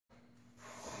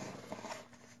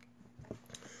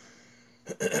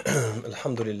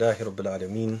Alhamdulillahi Rabbil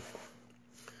Alameen.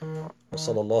 Wa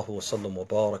sallallahu wa sallam wa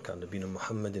barak ala nabina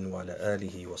Muhammadin wa ala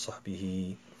alihi wa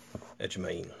sahbihi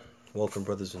ajma'in. Welcome,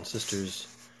 brothers and sisters.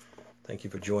 Thank you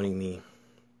for joining me.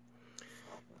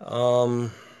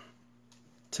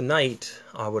 Tonight,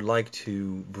 I would like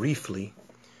to briefly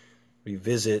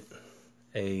revisit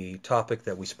a topic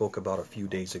that we spoke about a few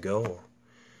days ago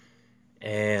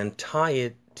and tie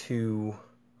it to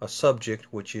a subject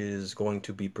which is going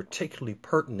to be particularly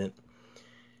pertinent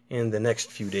in the next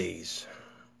few days.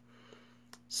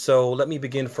 So let me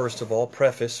begin first of all,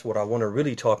 preface what I want to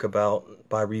really talk about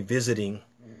by revisiting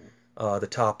the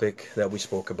topic that we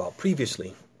spoke about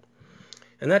previously.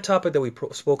 And that topic that we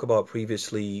spoke about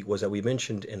previously was that we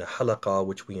mentioned in a halaqah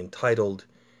which we entitled,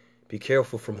 "Be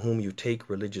careful from whom you take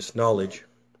religious knowledge."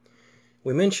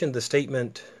 We mentioned the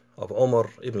statement of Umar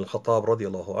ibn al-Khattab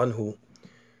radiallahu anhu,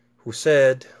 who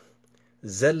said,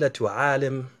 "Zallatu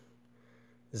alim,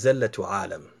 zallatu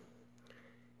alam."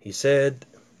 He said,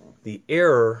 the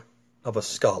error of a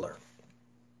scholar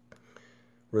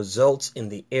results in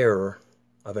the error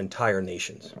of entire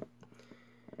nations.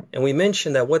 And we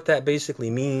mentioned that what that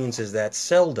basically means is that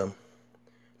seldom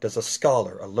does a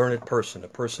scholar, a learned person, a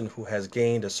person who has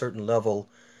gained a certain level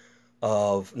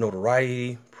of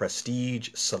notoriety, prestige,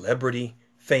 celebrity,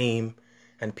 fame,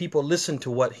 and people listen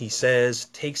to what he says,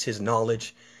 takes his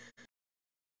knowledge,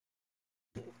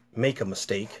 make a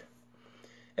mistake,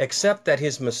 except that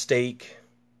his mistake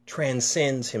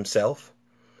transcends himself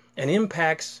and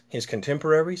impacts his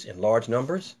contemporaries in large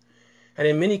numbers, and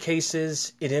in many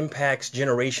cases it impacts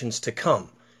generations to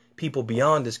come, people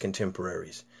beyond his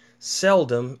contemporaries.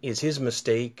 Seldom is his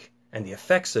mistake and the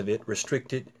effects of it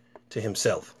restricted to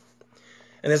himself.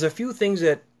 And there's a few things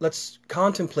that let's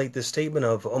contemplate this statement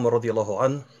of Umar radiallahu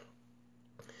anh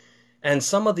and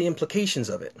some of the implications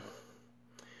of it.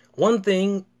 One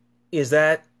thing is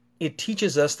that it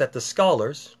teaches us that the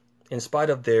scholars, in spite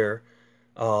of their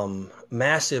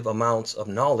massive amounts of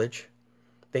knowledge,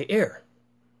 they err.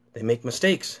 They make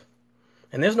mistakes.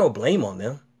 And there's no blame on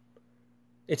them.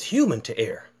 It's human to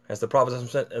err. As the Prophet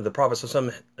said in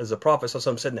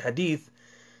the hadith,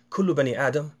 "Kullu bani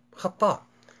Adam khata."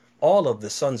 All of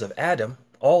the sons of Adam,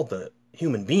 all the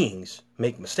human beings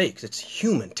make mistakes. It's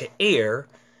human. To err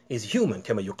is human,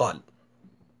 kama yuqal.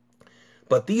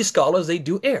 But these scholars, they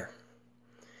do err.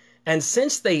 And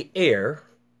since they err,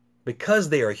 because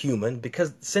they are human,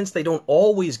 since they don't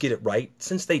always get it right,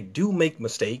 since they do make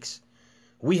mistakes,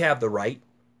 we have the right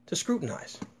to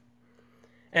scrutinize.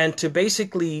 And to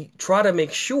basically try to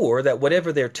make sure that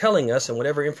whatever they're telling us and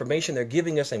whatever information they're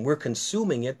giving us and we're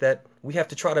consuming it, that we have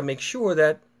to try to make sure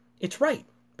that it's right,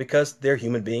 because they're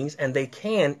human beings and they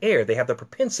can err. They have the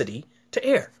propensity to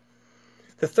err.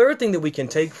 The third thing that we can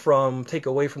take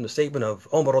away from the statement of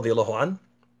Umar radiallahu anh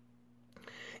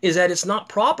is that it's not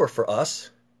proper for us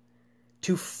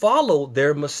to follow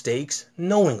their mistakes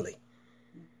knowingly.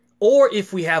 Or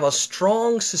if we have a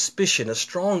strong suspicion, a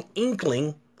strong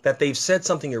inkling that they've said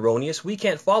something erroneous, we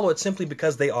can't follow it simply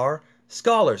because they are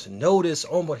scholars. Notice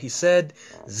Umar, he said,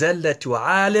 "Zallatu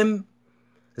alim,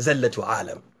 zallatu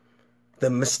alam." The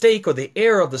mistake or the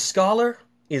error of the scholar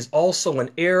is also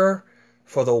an error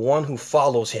for the one who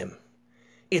follows him.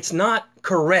 It's not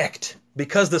correct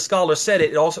because the scholar said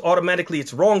it. It also automatically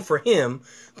it's wrong for him,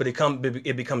 but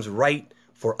it becomes right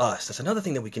for us. That's another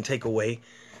thing that we can take away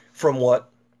from what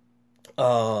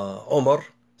Umar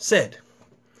said.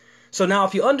 So now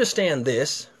if you understand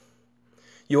this,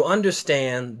 you'll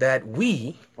understand that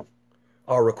we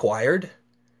are required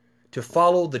to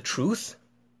follow the truth,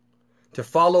 to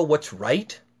follow what's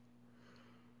right,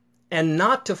 and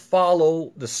not to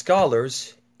follow the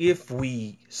scholars if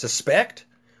we suspect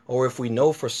or if we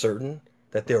know for certain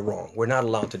that they're wrong. We're not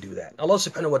allowed to do that. Allah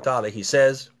subhanahu wa ta'ala, He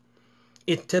says,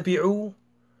 "Ittabi'u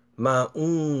ma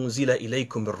unzila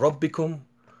ilaykum min rabbikum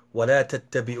wa la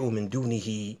tattabi'u min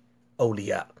dunihi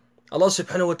awliya." Allah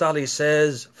subhanahu wa ta'ala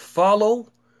says,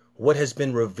 follow what has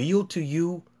been revealed to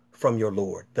you from your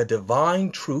Lord, the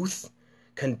divine truth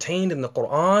contained in the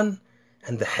Quran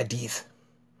and the Hadith.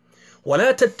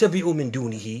 وَلَا تَتَّبِعُوا مِن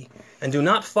دُونِهِ, and do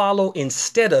not follow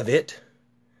instead of it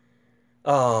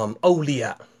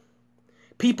awliya,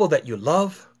 people that you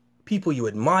love, people you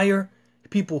admire,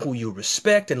 people who you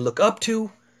respect and look up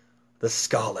to, the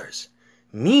scholars.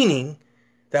 Meaning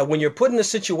that when you're put in a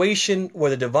situation where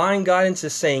the divine guidance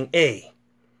is saying A,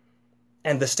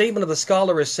 and the statement of the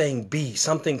scholar is saying B,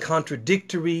 something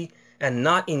contradictory and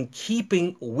not in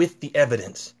keeping with the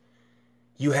evidence,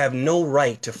 you have no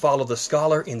right to follow the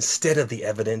scholar instead of the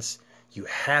evidence. You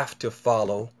have to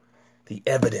follow the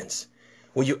evidence.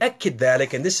 ويؤكد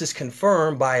ذلك, and this is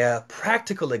confirmed by a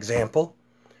practical example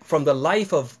from the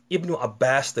life of Ibn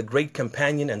Abbas, the great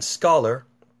companion and scholar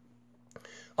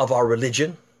of our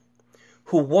religion,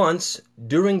 who once,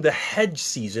 during the Hajj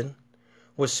season,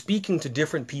 was speaking to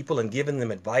different people and giving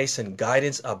them advice and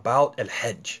guidance about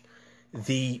Al-Hajj,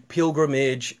 the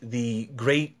pilgrimage, the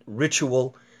great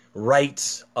ritual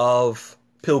rites of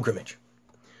pilgrimage.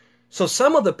 So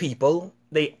some of the people,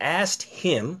 they asked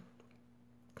him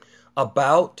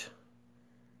about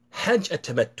Hajj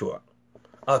at-Tamattu',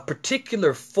 a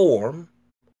particular form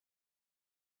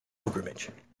of pilgrimage.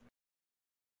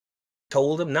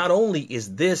 Told him, not only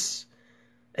is this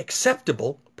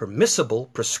acceptable, permissible,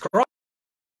 prescribed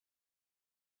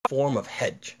form of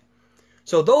Hajj.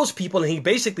 So those people, and he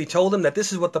basically told them that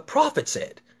this is what the Prophet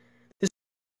said.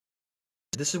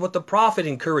 This is what the Prophet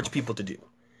encouraged people to do.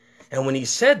 And when he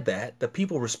said that, the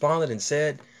people responded and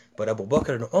said, but Abu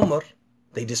Bakr and Umar,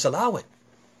 they disallow it.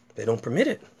 They don't permit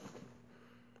it.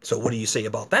 So what do you say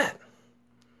about that?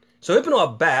 So Ibn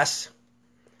Abbas,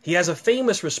 he has a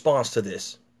famous response to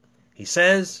this. He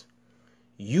says,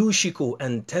 يوشك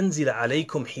أن تنزل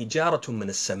عليكم حجارة من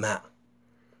السماء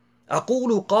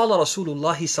أقول قال رسول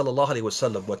الله صلى الله عليه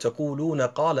وسلم وتقولون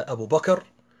قال أبو بكر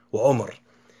وعمر.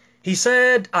 He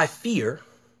said, I fear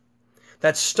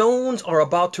that stones are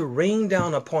about to rain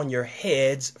down upon your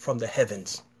heads from the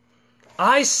heavens.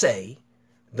 I say,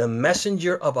 the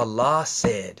messenger of Allah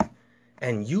said,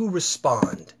 and you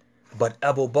respond, but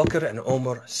Abu Bakr and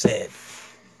Umar said.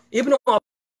 Ibn Abbas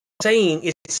saying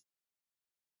it's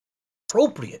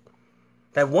appropriate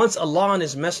that once Allah and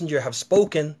His Messenger have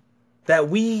spoken, that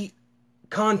we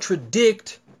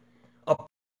contradict a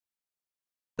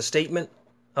statement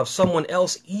of someone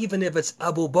else, even if it's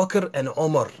Abu Bakr and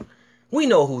Umar. We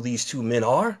know who these two men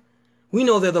are. We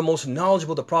know they're the most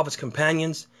knowledgeable of the Prophet's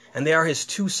companions, and they are his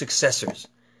two successors.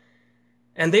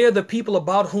 And they are the people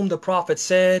about whom the Prophet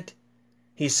said,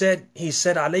 he said,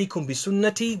 alaykum bi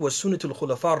sunnati wa sunnatul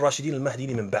khulafa ar-rashidin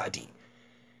al-mahdiyyin min ba'di.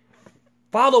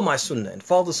 Follow my sunnah and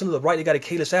follow the sunnah of the rightly guided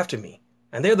caliphs after me.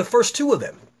 And they're the first two of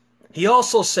them. He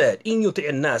also said, in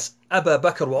yuti'in nas Abu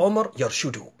Bakr wa Umar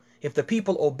yarshudu. If the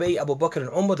people obey Abu Bakr and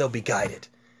Umar, they'll be guided.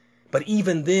 But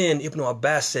even then, Ibn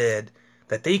Abbas said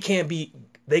that they can't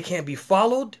be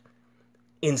followed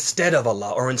instead of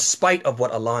Allah, or in spite of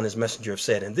what Allah and His Messenger have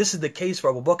said. And this is the case for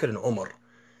Abu Bakr and Umar.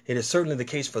 It is certainly the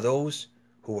case for those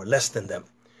who are less than them.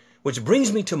 Which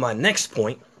brings me to my next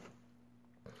point,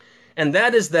 and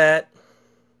that is that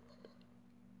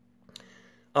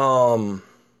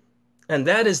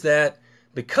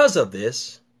because of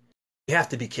this, we have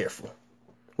to be careful.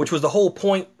 Which was the whole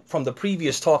point from the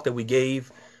previous talk that we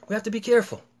gave. We have to be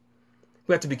careful.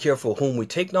 We have to be careful whom we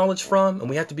take knowledge from, and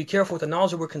we have to be careful with the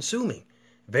knowledge that we're consuming,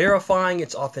 verifying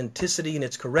its authenticity and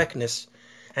its correctness.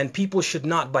 And people should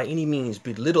not by any means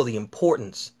belittle the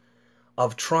importance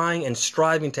of trying and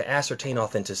striving to ascertain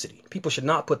authenticity. People should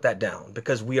not put that down,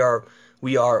 because we are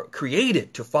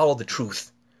created to follow the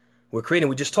truth. We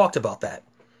just talked about that.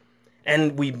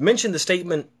 And we mentioned the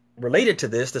statement related to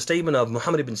this, the statement of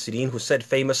Muhammad ibn Sirin, who said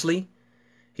famously,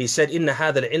 he said, Inna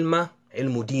hadha al-ilma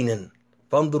ilmu dinin,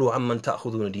 fanduru amman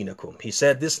ta'khuduna dinakum. He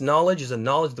said, this knowledge is a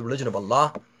knowledge of the religion of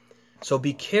Allah, so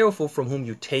be careful from whom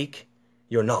you take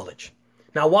your knowledge.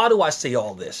 Now, why do I say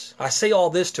all this? I say all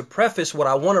this to preface what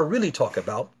I want to really talk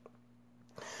about,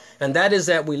 and that is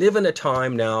that we live in a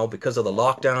time now, because of the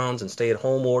lockdowns and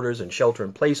stay-at-home orders and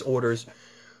shelter-in-place orders,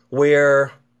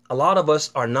 where a lot of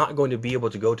us are not going to be able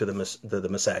to go to the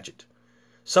masajid.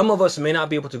 Some of us may not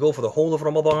be able to go for the whole of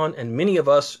Ramadan, and many of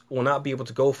us will not be able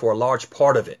to go for a large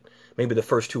part of it, maybe the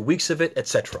first 2 weeks of it,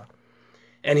 etc.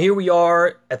 And here we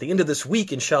are at the end of this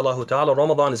week, inshallah ta'ala,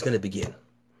 Ramadan is going to begin.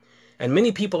 And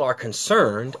many people are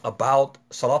concerned about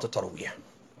Salat al-Tarawih.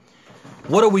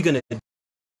 What are we going to do?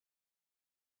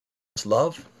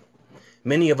 Love.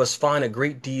 Many of us find a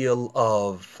great deal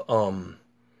of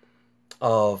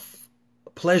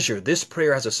pleasure. This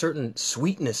prayer has a certain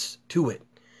sweetness to it.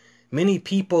 Many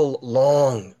people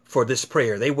long for this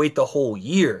prayer. They wait the whole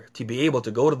year to be able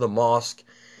to go to the mosque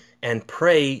and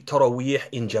pray Tarawih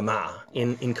in Jama'ah,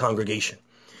 in congregation.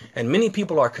 And many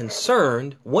people are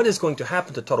concerned what is going to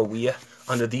happen to Tarawih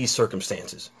under these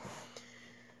circumstances.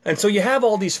 And so you have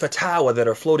all these fatwa that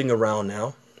are floating around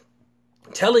now,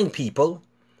 telling people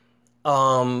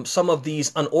some of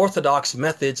these unorthodox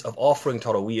methods of offering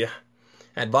Tarawih,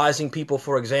 advising people,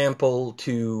 for example,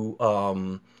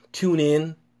 to tune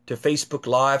in to Facebook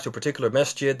Live to a particular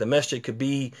masjid. The masjid could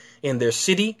be in their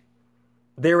city.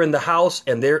 They're in the house,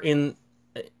 and they're in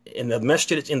the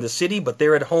masjid, it's in the city, but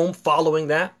they're at home following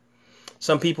that.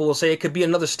 Some people will say it could be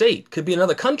another state, could be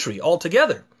another country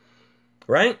altogether,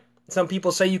 right? Some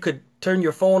people say you could turn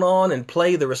your phone on and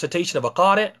play the recitation of a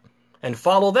qari, and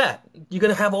follow that. You're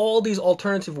going to have all these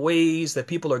alternative ways that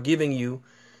people are giving you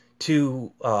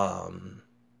to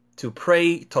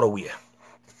pray Taraweeh.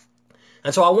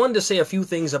 And so I wanted to say a few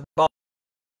things about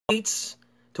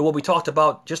to what we talked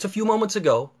about just a few moments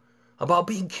ago about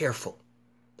being careful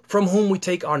from whom we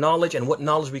take our knowledge and what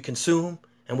knowledge we consume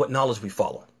and what knowledge we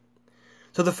follow.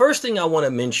 So the first thing I want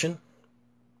to mention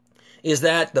is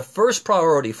that the first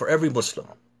priority for every Muslim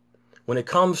when it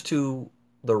comes to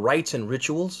the rites and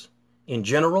rituals in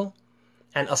general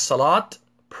and a salat,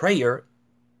 prayer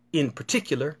in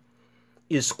particular,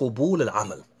 is qubul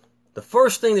al-amal. The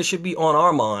first thing that should be on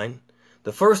our mind,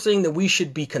 the first thing that we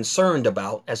should be concerned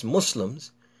about as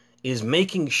Muslims is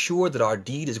making sure that our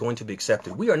deed is going to be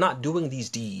accepted. We are not doing these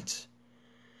deeds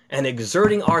and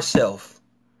exerting ourselves,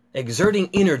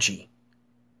 exerting energy,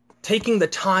 taking the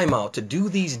time out to do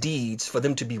these deeds for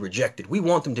them to be rejected. We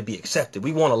want them to be accepted.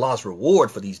 We want Allah's reward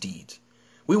for these deeds.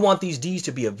 We want these deeds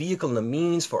to be a vehicle and a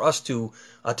means for us to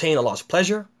attain Allah's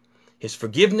pleasure, His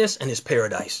forgiveness, and His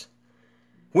paradise.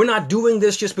 We're not doing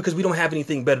this just because we don't have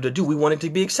anything better to do. We want it to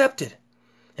be accepted.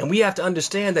 And we have to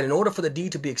understand that in order for the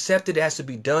deed to be accepted, it has to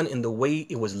be done in the way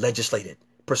it was legislated,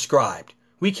 prescribed.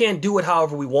 We can't do it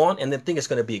however we want and then think it's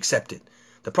going to be accepted.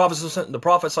 The Prophet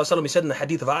ﷺ, he said in the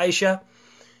hadith of Aisha,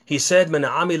 he said, "Man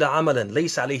amila amalan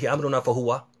laysa alayhi amruna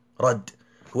fahuwa rad."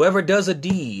 Whoever does a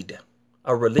deed,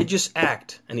 a religious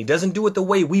act, and he doesn't do it the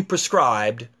way we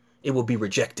prescribed, it will be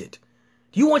rejected.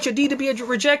 Do you want your deed to be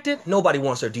rejected? Nobody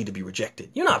wants their deed to be rejected.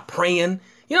 You're not praying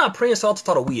Salat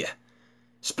Taraweeh,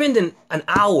 spending an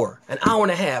hour and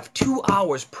a half, 2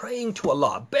 hours praying to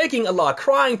Allah, begging Allah,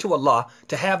 crying to Allah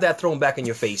to have that thrown back in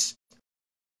your face.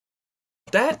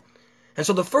 And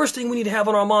so the first thing we need to have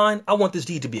on our mind, I want this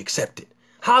deed to be accepted.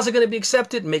 How's it going to be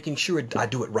accepted? Making sure I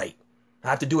do it right. I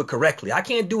have to do it correctly. I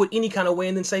can't do it any kind of way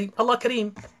and then say, Allah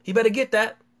Kareem, He better get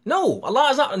that. No,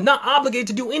 Allah is not obligated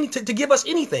to do to give us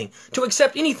anything, to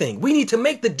accept anything. We need to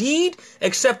make the deed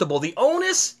acceptable. The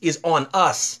onus is on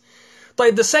us.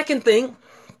 But the second thing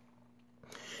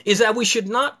is that we should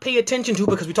not pay attention to,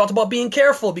 because we talked about being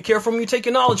careful. Be careful when you take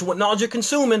your knowledge, what knowledge you're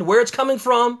consuming, where it's coming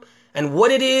from, and what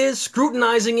it is,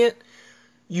 scrutinizing it.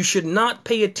 You should not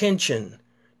pay attention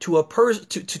to a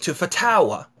to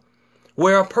fatawa,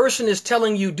 where a person is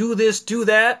telling you do this, do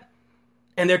that,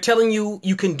 and they're telling you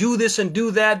you can do this and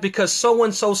do that because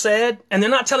so-and-so said, and they're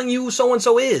not telling you who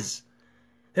so-and-so is.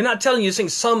 They're not telling you, saying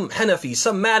some Hanafi,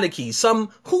 some Maliki,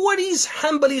 who are these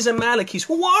Hanbalis and Malikis?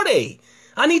 Who are they?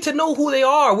 I need to know who they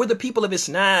are. We're the people of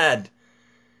Isnad.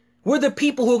 We're the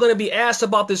people who are going to be asked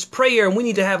about this prayer, and we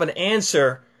need to have an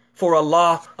answer for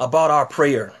Allah about our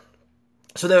prayer.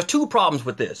 So there's two problems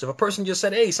with this. If a person just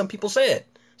said, hey, some people said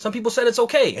it's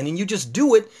okay, and then you just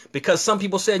do it because some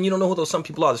people said and you don't know who those some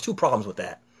people are. There's two problems with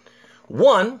that.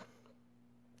 One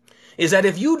is that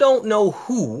if you don't know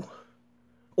who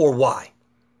or why,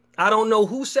 I don't know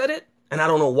who said it, and I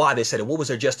don't know why they said it. What was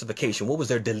their justification? What was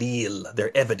their dalil,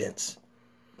 their evidence?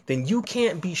 Then you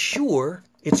can't be sure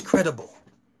it's credible.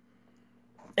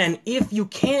 And if you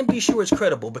can't be sure it's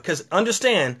credible, because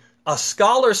understand, a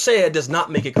scholar said does not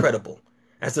make it credible.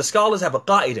 As the scholars have a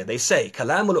qaida, they say,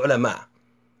 kalamul ulama,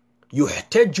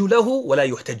 yuhtajju lahu wa la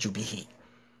yuhtajju bihi.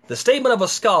 The statement of a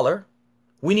scholar,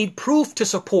 we need proof to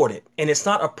support it, and it's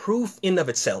not a proof in of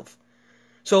itself.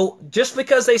 So just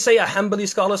because they say a Hanbali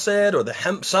scholar said, or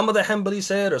some of the Hanbali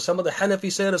said, or some of the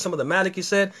Hanafi said, or some of the Maliki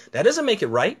said, that doesn't make it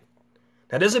right.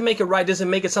 That doesn't make it right, doesn't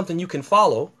make it something you can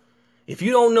follow. If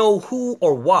you don't know who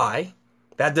or why,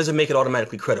 that doesn't make it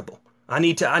automatically credible. I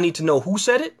need to know who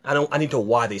said it. I need to know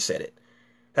why they said it.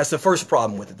 That's the first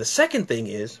problem with it. The second thing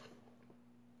is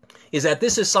that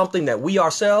this is something that we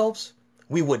ourselves,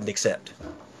 we wouldn't accept.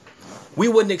 We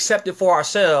wouldn't accept it for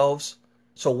ourselves.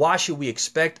 So why should we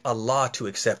expect Allah to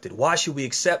accept it? Why should we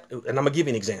accept? And I'm going to give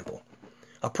you an example,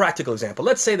 a practical example.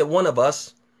 Let's say that one of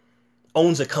us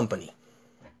owns a company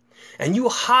and you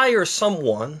hire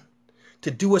someone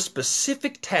to do a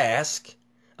specific task,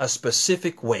 a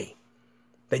specific way.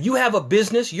 That you have a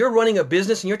business, you're running a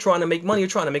business and you're trying to make money, you're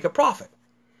trying to make a profit.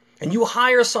 And you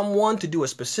hire someone to do a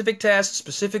specific task,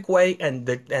 specific way, and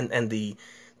the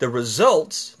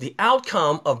results, the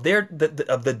outcome of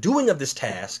the doing of this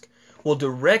task will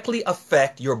directly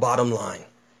affect your bottom line.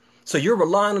 So you're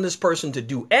relying on this person to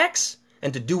do X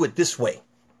and to do it this way.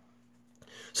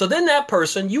 So then that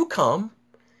person, you come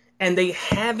and they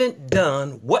haven't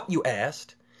done what you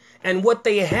asked, and what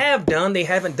they have done, they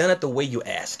haven't done it the way you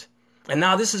asked. And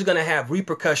now this is going to have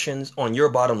repercussions on your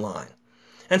bottom line.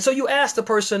 And so you ask the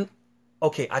person,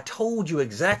 okay, I told you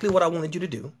exactly what I wanted you to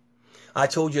do. I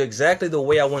told you exactly the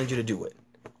way I wanted you to do it.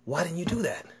 Why didn't you do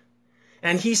that?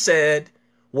 And he said,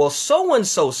 well,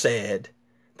 so-and-so said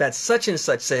that such and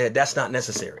such said, that's not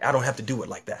necessary. I don't have to do it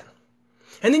like that.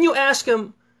 And then you ask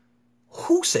him,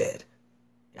 who said?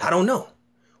 I don't know.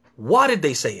 Why did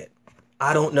they say it?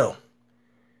 I don't know.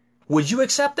 Would you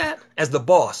accept that as the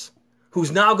boss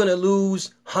who's now going to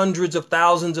lose hundreds of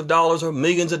thousands of dollars or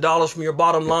millions of dollars from your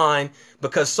bottom line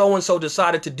because so-and-so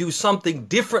decided to do something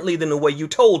differently than the way you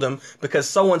told him because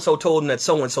so-and-so told him that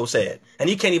so-and-so said, and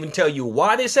he can't even tell you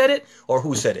why they said it or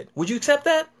who said it? Would you accept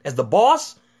that as the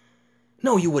boss?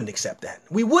 No, you wouldn't accept that.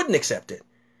 We wouldn't accept it.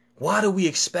 Why do we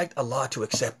expect Allah to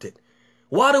accept it?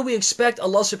 Why do we expect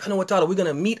Allah subhanahu wa ta'ala? We're going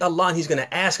to meet Allah and He's going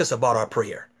to ask us about our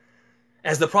prayer.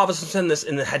 As the Prophet said this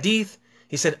in the hadith,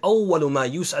 he said, أَوَّلُ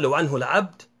مَا يُسْأَلُ عَنْهُ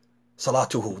الْعَبْدِ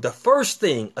صَلَاتُهُ. The first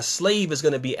thing a slave is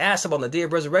going to be asked about on the day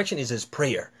of resurrection is his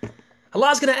prayer. Allah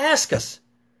is going to ask us,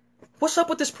 what's up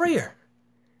with this prayer?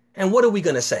 And what are we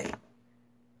going to say?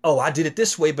 Oh, I did it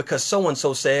this way because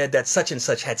so-and-so said that such and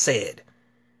such had said.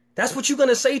 That's what you're going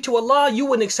to say to Allah? You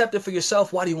wouldn't accept it for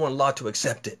yourself. Why do you want Allah to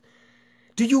accept it?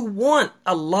 Do you want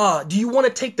Allah? Do you want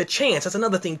to take the chance? That's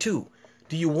another thing too.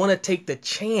 Do you want to take the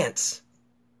chance?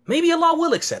 Maybe Allah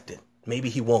will accept it. Maybe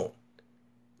He won't.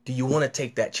 Do you want to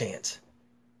take that chance?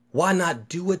 Why not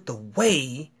do it the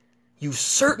way you're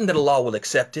certain that Allah will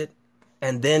accept it,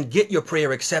 and then get your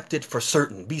prayer accepted for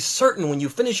certain? Be certain when you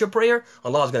finish your prayer,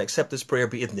 Allah is going to accept this prayer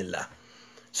bi'idhnillah.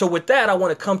 So with that, I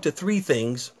want to come to three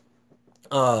things.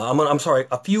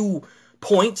 A few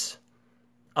points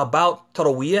about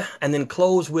Taraweeh, and then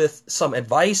close with some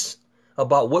advice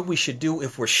about what we should do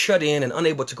if we're shut in and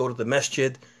unable to go to the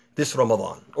masjid this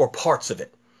Ramadan, or parts of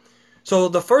it. So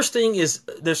the first thing is,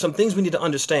 there's some things we need to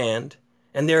understand,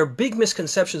 and there are big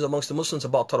misconceptions amongst the Muslims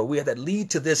about Taraweeh that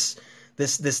lead to this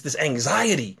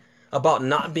anxiety about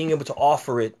not being able to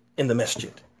offer it in the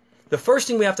masjid. The first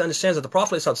thing we have to understand is that the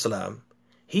Prophet ﷺ,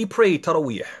 he prayed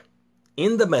Taraweeh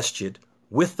in the masjid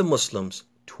with the Muslims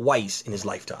twice in his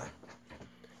lifetime.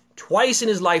 Twice in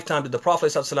his lifetime did the Prophet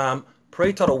ﷺ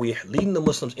pray Taraweeh, leading the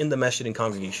Muslims in the masjid in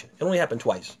congregation. It only happened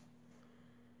twice.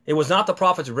 It was not the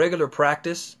Prophet's regular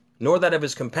practice, nor that of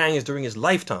his companions during his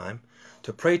lifetime,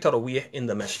 to pray Taraweeh in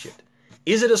the masjid.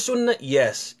 Is it a sunnah?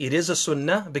 Yes, it is a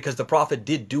sunnah because the Prophet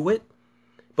did do it.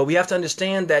 But we have to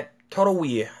understand that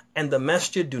Taraweeh and the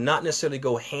masjid do not necessarily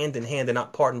go hand in hand. They're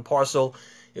not part and parcel.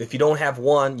 If you don't have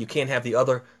one, you can't have the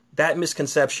other. That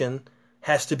misconception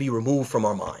has to be removed from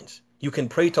our minds. You can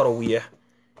pray Taraweeh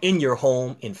in your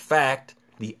home. In fact,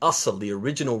 the asl, the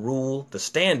original rule, the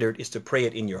standard is to pray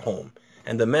it in your home.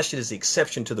 And the masjid is the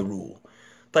exception to the rule.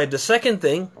 But the second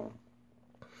thing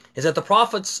is that the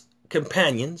Prophet's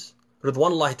companions,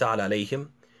 Ridwanullahi ta'ala alayhim,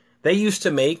 they used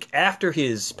to make, after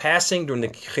his passing during the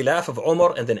Khilaf of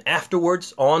Umar, and then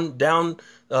afterwards on down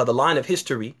the line of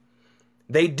history,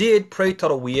 they did pray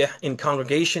Taraweeh in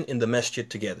congregation in the masjid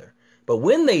together. But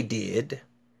when they did,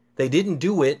 they didn't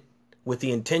do it with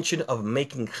the intention of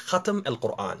making khatam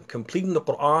al-Quran, completing the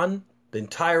Quran, the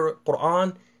entire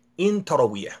Quran, in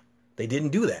Taraweeh. They didn't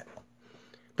do that.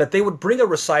 That they would bring a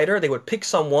reciter, they would pick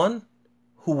someone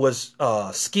who was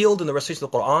skilled in the recitation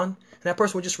of the Quran, and that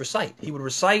person would just recite. He would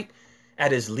recite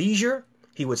at his leisure.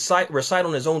 He would recite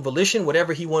on his own volition,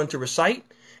 whatever he wanted to recite,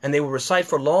 and they would recite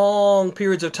for long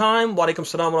periods of time. Wa alaikum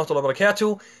salam wa rahmatullahi wa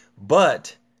barakatuh.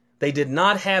 But they did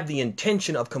not have the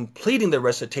intention of completing the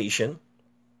recitation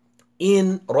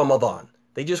in Ramadan.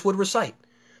 They just would recite.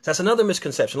 So that's another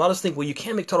misconception. A lot of us think, well, you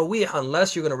can't make Taraweeh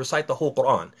unless you're going to recite the whole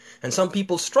Quran. And some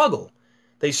people struggle.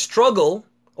 They struggle,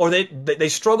 or they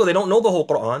struggle, they don't know the whole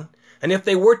Quran. And if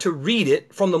they were to read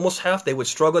it from the Mus'haf, they would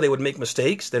struggle, they would make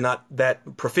mistakes. They're not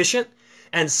that proficient.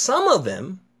 And some of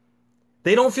them,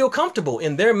 they don't feel comfortable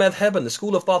in their madhab and the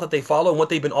school of thought that they follow, and what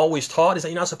they've been always taught is that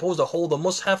you're not supposed to hold the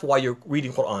Mus'haf while you're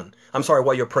reading Quran.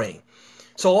 While you're praying.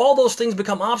 So all those things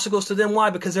become obstacles to them. Why?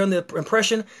 Because they're in the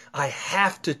impression, I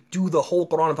have to do the whole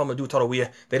Quran if I'm going to do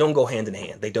Taraweeh. They don't go hand in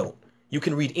hand. They don't. You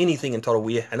can read anything in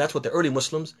Taraweeh, and that's what the early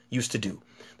Muslims used to do.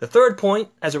 The third point,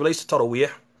 as it relates to Taraweeh,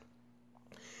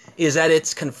 is that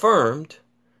it's confirmed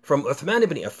from Uthman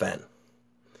ibn Affan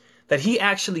that he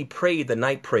actually prayed the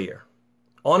night prayer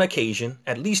on occasion,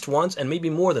 at least once, and maybe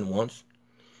more than once.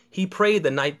 He prayed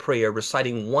the night prayer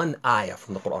reciting one ayah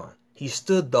from the Quran. He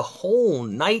stood the whole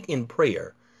night in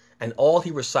prayer, and all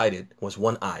he recited was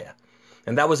one ayah.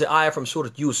 And that was the ayah from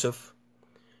Surah Yusuf,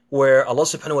 where Allah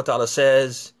subhanahu wa ta'ala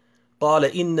says, قَالَ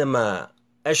إِنَّمَا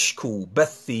أَشْكُو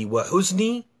بَثِّي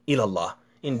وَحُزْنِي إِلَى اللَّهِ.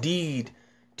 Indeed,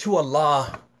 to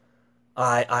Allah,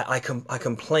 I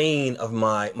complain of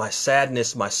my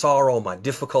sadness, my sorrow, my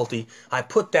difficulty. I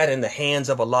put that in the hands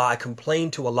of Allah. I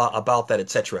complain to Allah about that,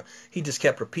 etc. He just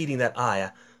kept repeating that ayah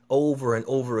over and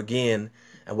over again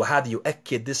And وَهَذَا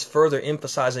يُؤَكِّد, this further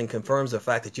emphasizes and confirms the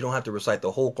fact that you don't have to recite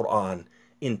the whole Quran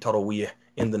in Taraweeh,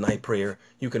 in the night prayer.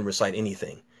 You can recite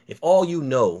anything. If all you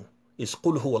know is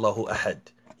قُلْ هُوَ اللَّهُ أَحَدٌ,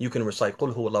 you can recite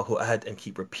قُلْ هُوَ اللَّهُ أَحَدٌ and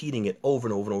keep repeating it over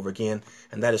and over and over again.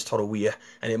 And that is Taraweeh.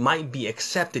 And it might be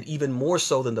accepted even more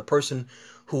so than the person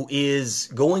who is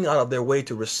going out of their way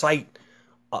to recite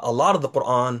a lot of the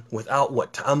Quran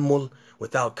without ta'ammul,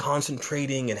 without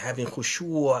concentrating and having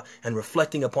khushu' and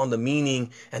reflecting upon the meaning,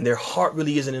 and their heart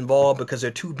really isn't involved because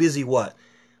they're too busy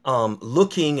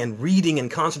looking and reading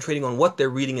and concentrating on what they're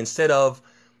reading instead of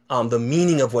the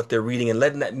meaning of what they're reading and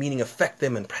letting that meaning affect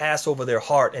them and pass over their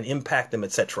heart and impact them,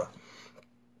 etc.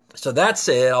 So that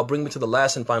said, I'll bring me to the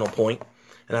last and final point.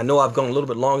 And I know I've gone a little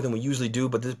bit longer than we usually do,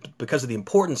 but because of the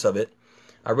importance of it,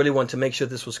 I really want to make sure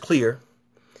this was clear,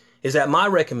 is that my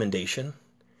recommendation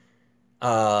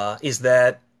is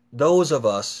that those of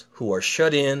us who are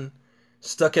shut in,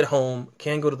 stuck at home,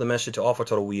 can't go to the masjid to offer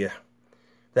Taraweeh,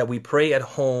 that we pray at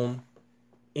home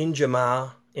in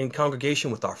Jama'ah, in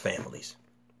congregation with our families.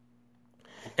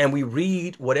 And we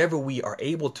read whatever we are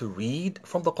able to read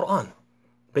from the Quran,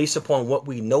 based upon what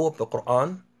we know of the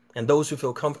Quran. And those who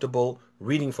feel comfortable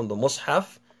reading from the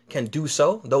Mus'haf can do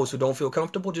so. Those who don't feel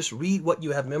comfortable, just read what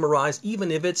you have memorized,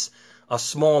 even if it's a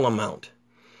small amount.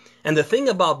 And the thing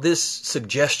about this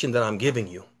suggestion that I'm giving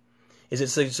you is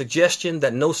it's a suggestion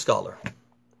that no scholar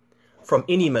from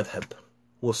any madhab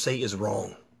will say is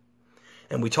wrong.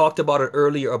 And we talked about it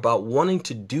earlier about wanting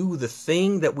to do the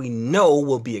thing that we know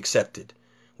will be accepted.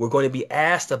 We're going to be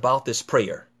asked about this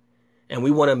prayer, and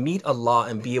we want to meet Allah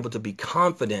and be able to be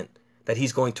confident that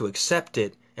He's going to accept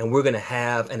it, and we're going to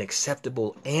have an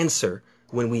acceptable answer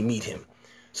when we meet Him.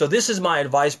 So this is my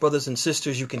advice, brothers and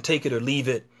sisters. You can take it or leave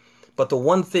it. But the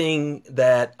one thing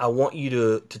that I want you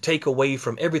to take away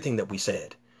from everything that we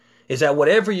said is that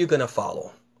whatever you're going to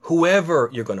follow, whoever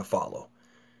you're going to follow,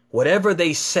 whatever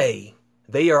they say,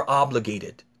 they are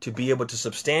obligated to be able to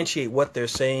substantiate what they're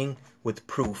saying with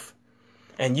proof.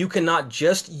 And you cannot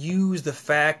just use the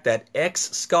fact that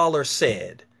X scholar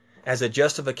said as a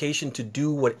justification to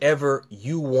do whatever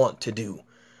you want to do.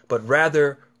 But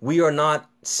rather, we are not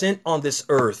sent on this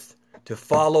earth to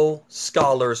follow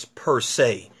scholars per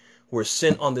se. We're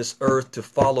sent on this earth to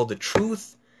follow the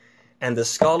truth, and the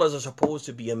scholars are supposed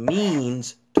to be a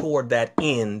means toward that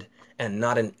end and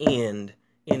not an end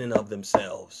in and of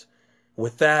themselves.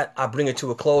 With that, I bring it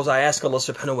to a close. I ask Allah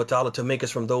subhanahu wa ta'ala to make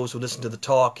us from those who listen to the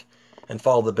talk and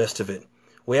follow the best of it.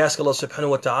 We ask Allah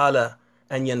subhanahu wa ta'ala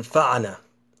an yanfa'ana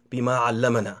bima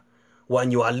 'allamana wa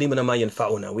an yu'allimana ma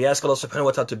yanfa'una. We ask Allah subhanahu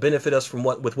wa ta'ala to benefit us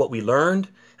with what we learned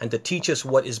and to teach us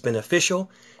what is beneficial.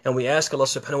 And we ask Allah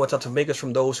subhanahu wa ta'ala to make us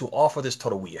from those who offer this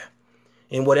Taraweeh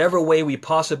in whatever way we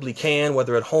possibly can,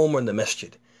 whether at home or in the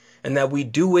masjid, and that we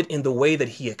do it in the way that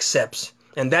He accepts,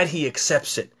 and that He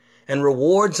accepts it and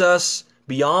rewards us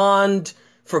beyond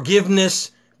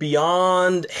forgiveness,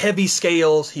 beyond heavy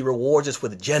scales. He rewards us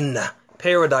with Jannah,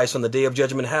 paradise on the Day of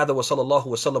Judgment. Hada wa sallallahu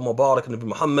wa sallam wa barak Nabi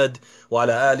Muhammad wa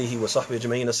ala alihi wa sahbihi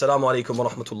ajma'in. Assalamu alaikum wa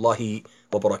rahmatullahi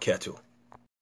wa barakatuh.